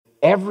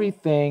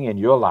everything in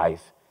your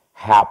life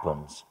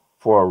happens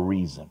for a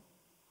reason.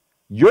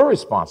 Your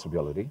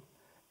responsibility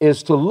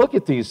is to look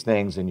at these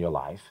things in your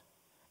life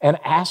and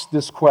ask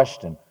this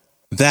question.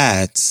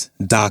 That's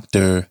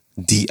Dr.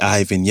 D.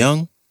 Ivan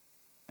Young,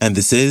 and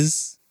this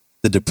is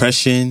the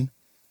Depression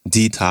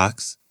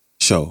Detox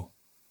Show.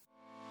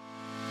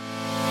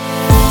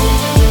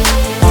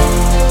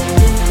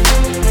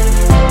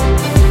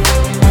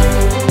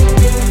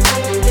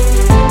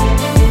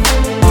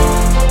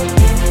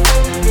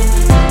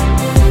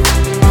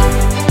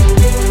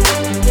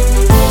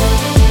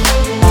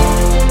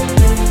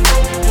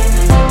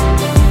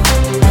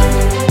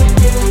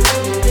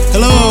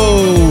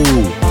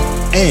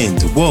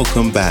 And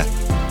welcome back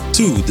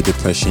to the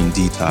Depression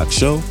Detox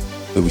Show,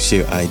 where we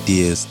share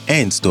ideas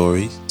and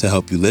stories to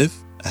help you live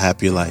a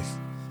happier life.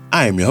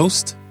 I am your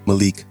host,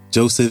 Malik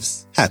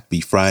Josephs.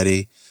 Happy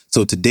Friday.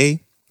 So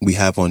today we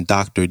have on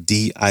Dr.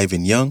 D.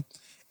 Ivan Young,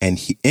 and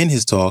in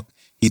his talk,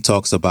 he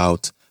talks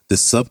about the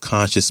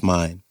subconscious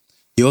mind.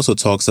 He also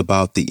talks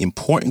about the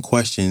important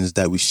questions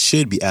that we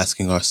should be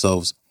asking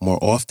ourselves more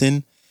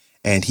often,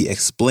 and he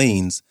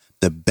explains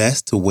the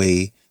best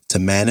way to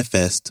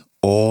manifest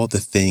all the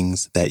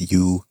things that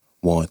you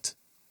want.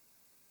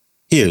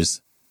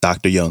 Here's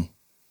Dr. Young.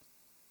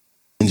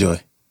 Enjoy.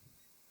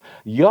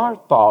 Your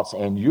thoughts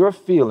and your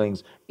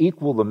feelings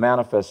equal the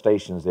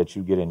manifestations that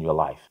you get in your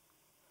life.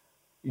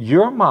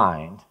 Your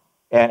mind,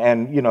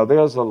 and you know,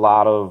 there's a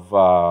lot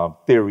of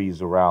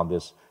theories around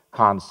this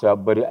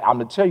concept, but I'm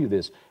going to tell you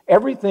this.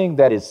 Everything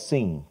that is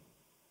seen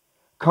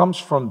comes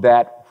from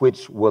that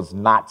which was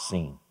not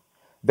seen.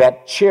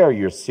 That chair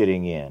you're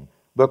sitting in,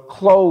 the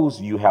clothes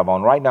you have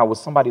on right now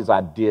was somebody's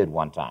I did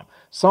one time.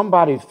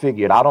 Somebody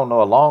figured, I don't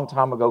know, a long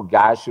time ago,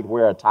 guys should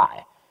wear a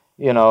tie.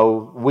 You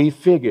know, we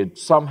figured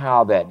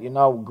somehow that,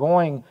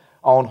 going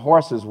on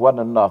horses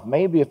wasn't enough.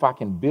 Maybe if I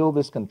can build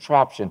this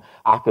contraption,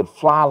 I could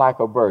fly like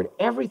a bird.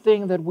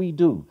 Everything that we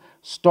do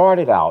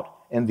started out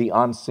in the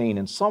unseen,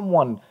 and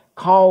someone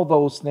called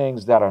those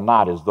things that are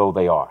not as though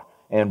they are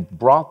and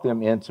brought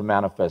them into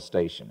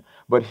manifestation.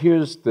 But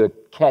here's the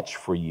catch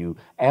for you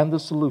and the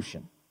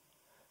solution.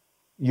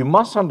 You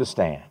must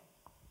understand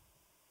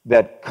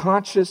that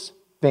conscious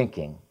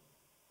thinking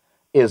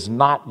is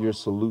not your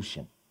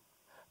solution.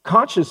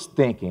 Conscious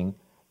thinking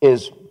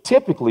is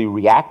typically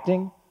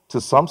reacting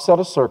to some set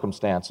of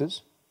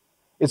circumstances.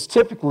 It's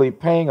typically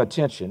paying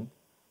attention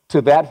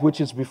to that which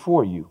is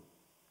before you.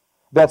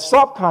 That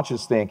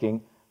subconscious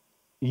thinking,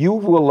 you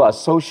will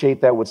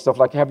associate that with stuff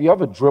like, have you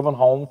ever driven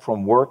home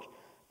from work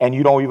and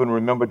you don't even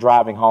remember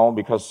driving home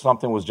because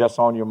something was just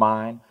on your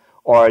mind?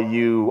 Or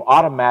you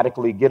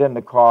automatically get in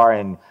the car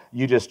and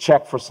you just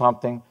check for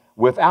something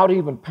without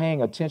even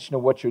paying attention to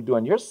what you're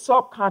doing. Your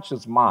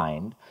subconscious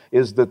mind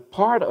is the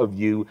part of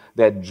you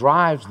that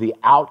drives the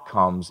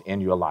outcomes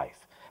in your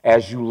life.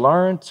 As you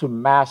learn to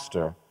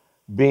master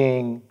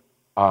being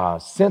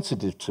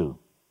sensitive to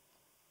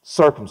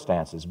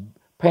circumstances,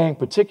 paying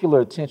particular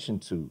attention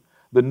to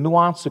the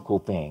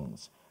nuanceical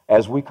things,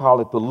 as we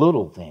call it, the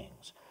little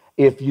things.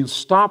 If you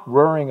stop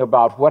worrying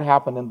about what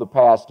happened in the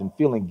past and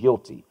feeling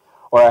guilty,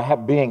 or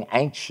being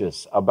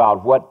anxious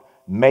about what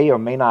may or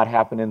may not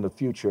happen in the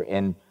future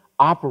and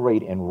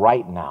operate in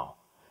right now,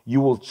 you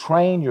will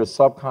train your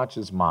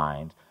subconscious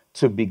mind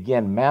to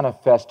begin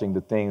manifesting the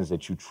things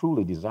that you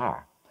truly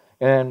desire.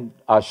 And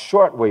a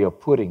short way of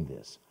putting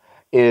this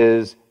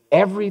is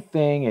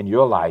everything in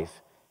your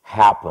life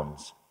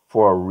happens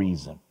for a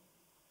reason.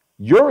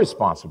 Your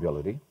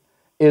responsibility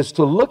is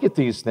to look at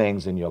these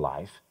things in your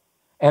life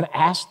and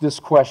ask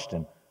this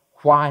question,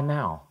 why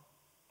now?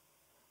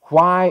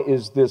 Why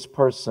is this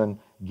person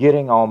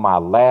getting on my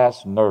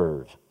last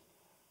nerve?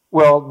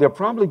 Well, they're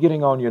probably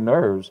getting on your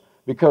nerves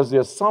because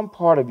there's some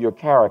part of your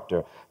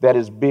character that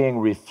is being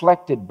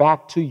reflected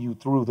back to you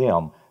through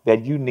them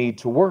that you need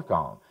to work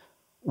on.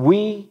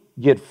 We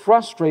get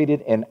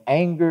frustrated and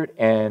angered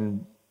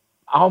and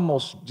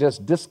almost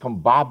just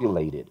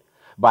discombobulated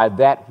by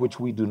that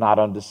which we do not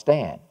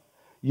understand.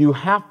 You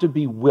have to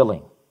be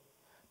willing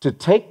to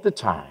take the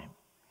time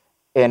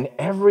in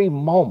every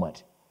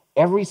moment,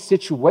 every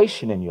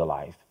situation in your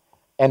life,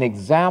 and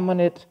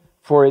examine it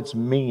for its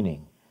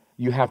meaning.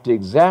 You have to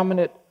examine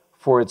it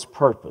for its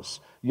purpose.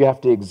 You have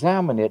to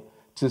examine it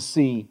to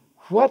see,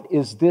 what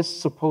is this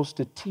supposed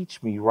to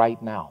teach me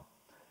right now?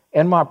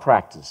 In my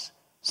practice,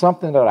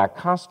 something that I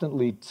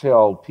constantly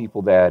tell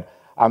people that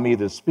I'm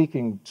either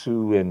speaking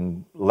to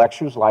in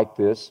lectures like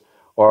this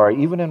or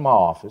even in my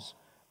office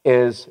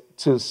is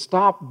to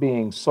stop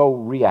being so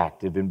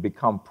reactive and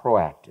become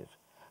proactive.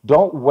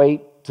 Don't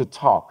wait to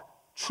talk.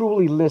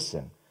 Truly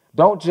listen.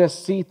 Don't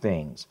just see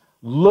things.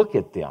 Look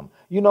at them.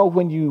 You know,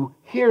 when you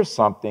hear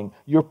something,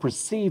 you're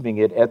perceiving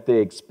it at the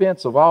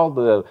expense of all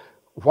the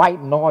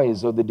white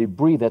noise or the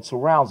debris that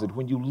surrounds it.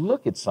 When you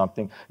look at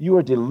something, you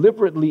are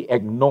deliberately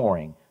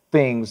ignoring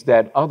things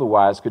that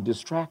otherwise could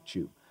distract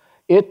you.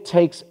 It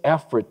takes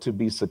effort to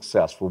be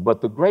successful,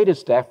 but the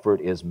greatest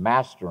effort is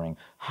mastering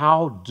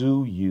how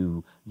do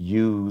you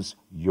use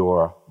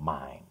your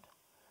mind.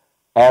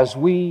 As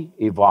we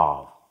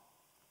evolve,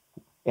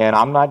 And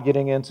I'm not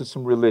getting into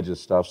some religious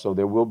stuff, so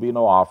there will be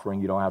no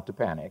offering. You don't have to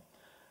panic.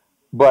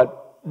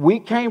 But we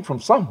came from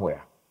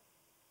somewhere.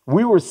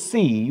 We were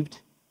received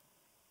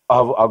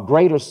of a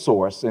greater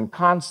source and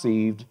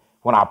conceived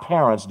when our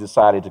parents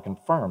decided to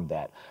confirm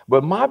that.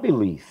 But my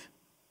belief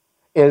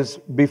is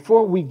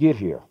before we get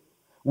here,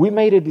 we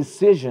made a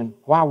decision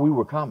while we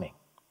were coming.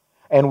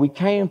 And we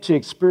came to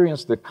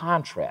experience the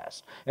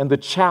contrast and the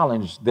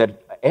challenge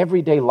that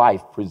everyday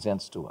life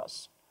presents to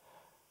us.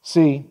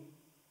 See,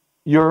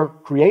 your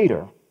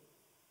Creator,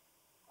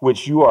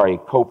 which you are a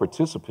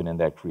co-participant in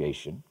that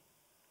creation,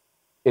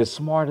 is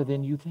smarter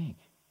than you think.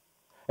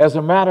 As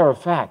a matter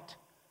of fact,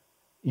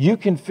 you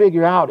can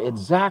figure out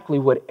exactly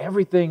what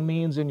everything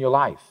means in your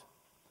life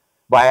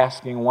by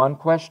asking one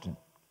question,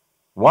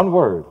 one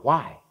word,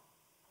 why?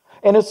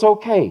 And it's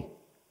okay.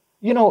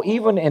 You know,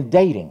 even in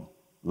dating,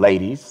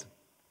 ladies,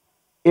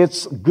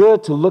 it's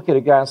good to look at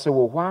a guy and say,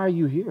 well, why are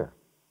you here?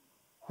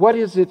 What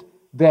is it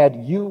that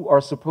you are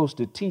supposed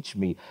to teach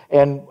me?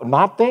 And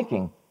not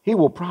thinking, he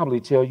will probably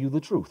tell you the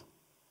truth.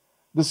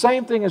 The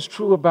same thing is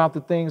true about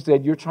the things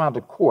that you're trying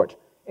to court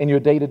in your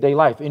day-to-day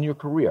life, in your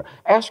career.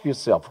 Ask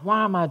yourself,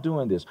 why am I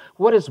doing this?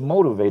 What is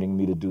motivating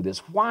me to do this?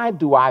 Why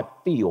do I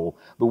feel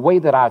the way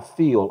that I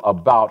feel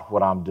about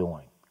what I'm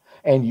doing?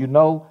 And you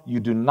know,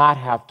 you do not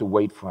have to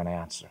wait for an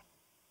answer.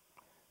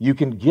 You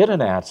can get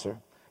an answer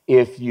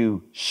if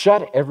you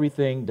shut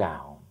everything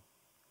down,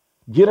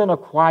 get in a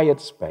quiet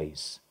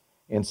space,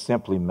 and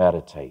simply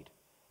meditate.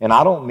 And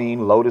I don't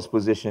mean lotus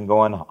position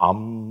going,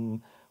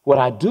 What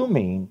I do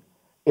mean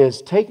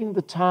is taking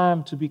the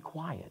time to be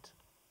quiet,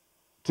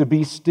 to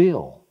be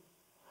still,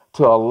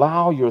 to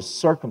allow your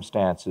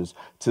circumstances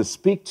to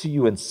speak to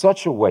you in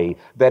such a way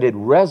that it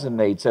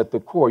resonates at the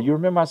core. You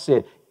remember I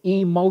said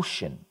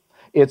emotion.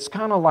 It's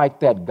kind of like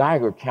that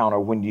Geiger counter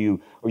when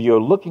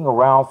you're looking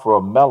around for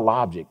a metal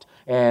object,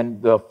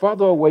 and the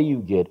further away you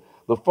get,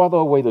 the further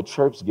away the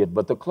chirps get,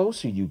 but the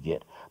closer you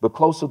get, the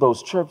closer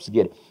those chirps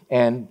get.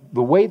 And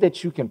the way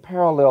that you can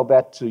parallel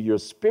that to your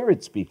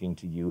spirit speaking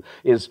to you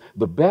is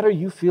the better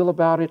you feel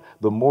about it,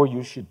 the more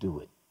you should do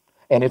it.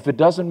 And if it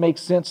doesn't make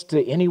sense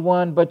to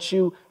anyone but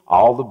you,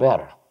 all the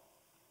better.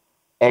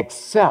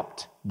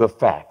 Accept the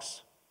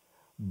facts,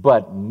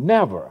 but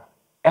never,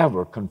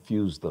 ever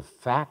confuse the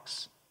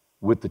facts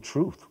with the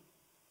truth.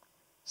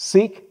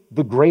 Seek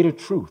the greater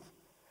truth.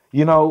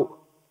 You know,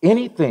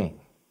 anything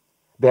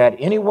that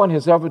anyone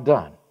has ever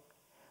done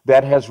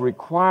that has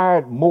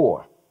required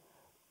more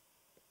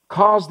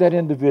caused that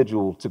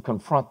individual to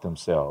confront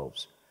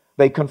themselves.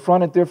 They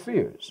confronted their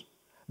fears.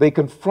 They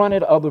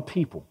confronted other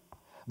people.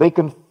 They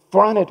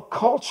confronted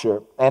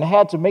culture and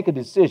had to make a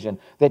decision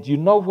that, you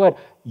know what,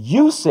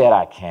 you said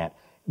I can't.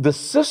 The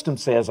system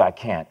says I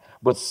can't,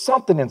 but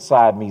something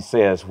inside me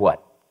says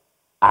what?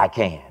 I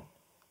can.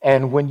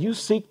 And when you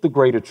seek the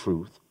greater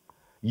truth,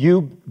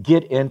 you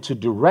get into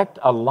direct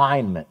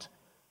alignment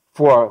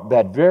for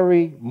that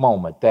very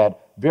moment,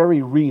 that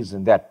very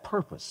reason, that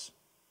purpose.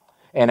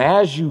 And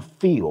as you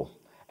feel,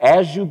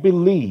 as you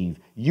believe,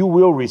 you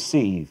will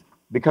receive,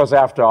 because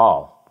after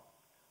all,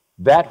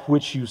 that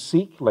which you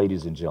seek,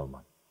 ladies and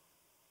gentlemen,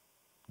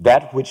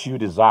 that which you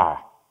desire,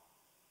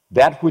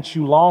 that which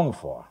you long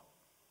for,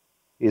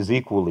 is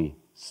equally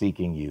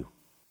seeking you.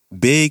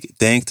 Big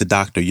thanks to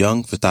Dr.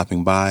 Young for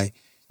stopping by.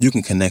 You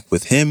can connect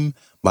with him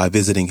by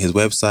visiting his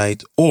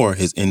website or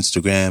his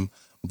Instagram.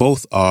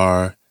 Both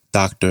are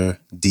Dr.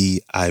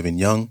 D. Ivan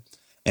Young.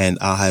 And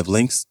I'll have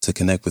links to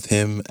connect with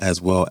him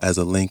as well as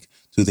a link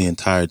to the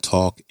entire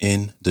talk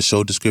in the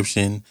show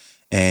description.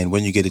 And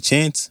when you get a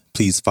chance,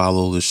 please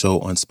follow the show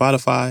on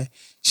Spotify,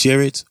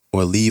 share it,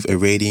 or leave a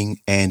rating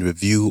and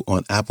review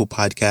on Apple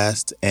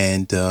Podcasts.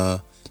 And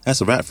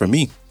that's a wrap for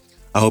me.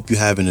 I hope you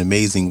have an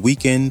amazing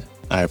weekend.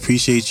 I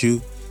appreciate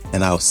you,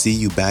 and I'll see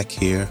you back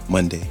here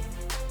Monday.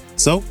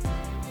 So,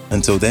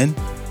 until then,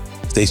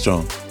 stay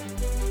strong.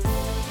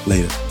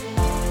 Later.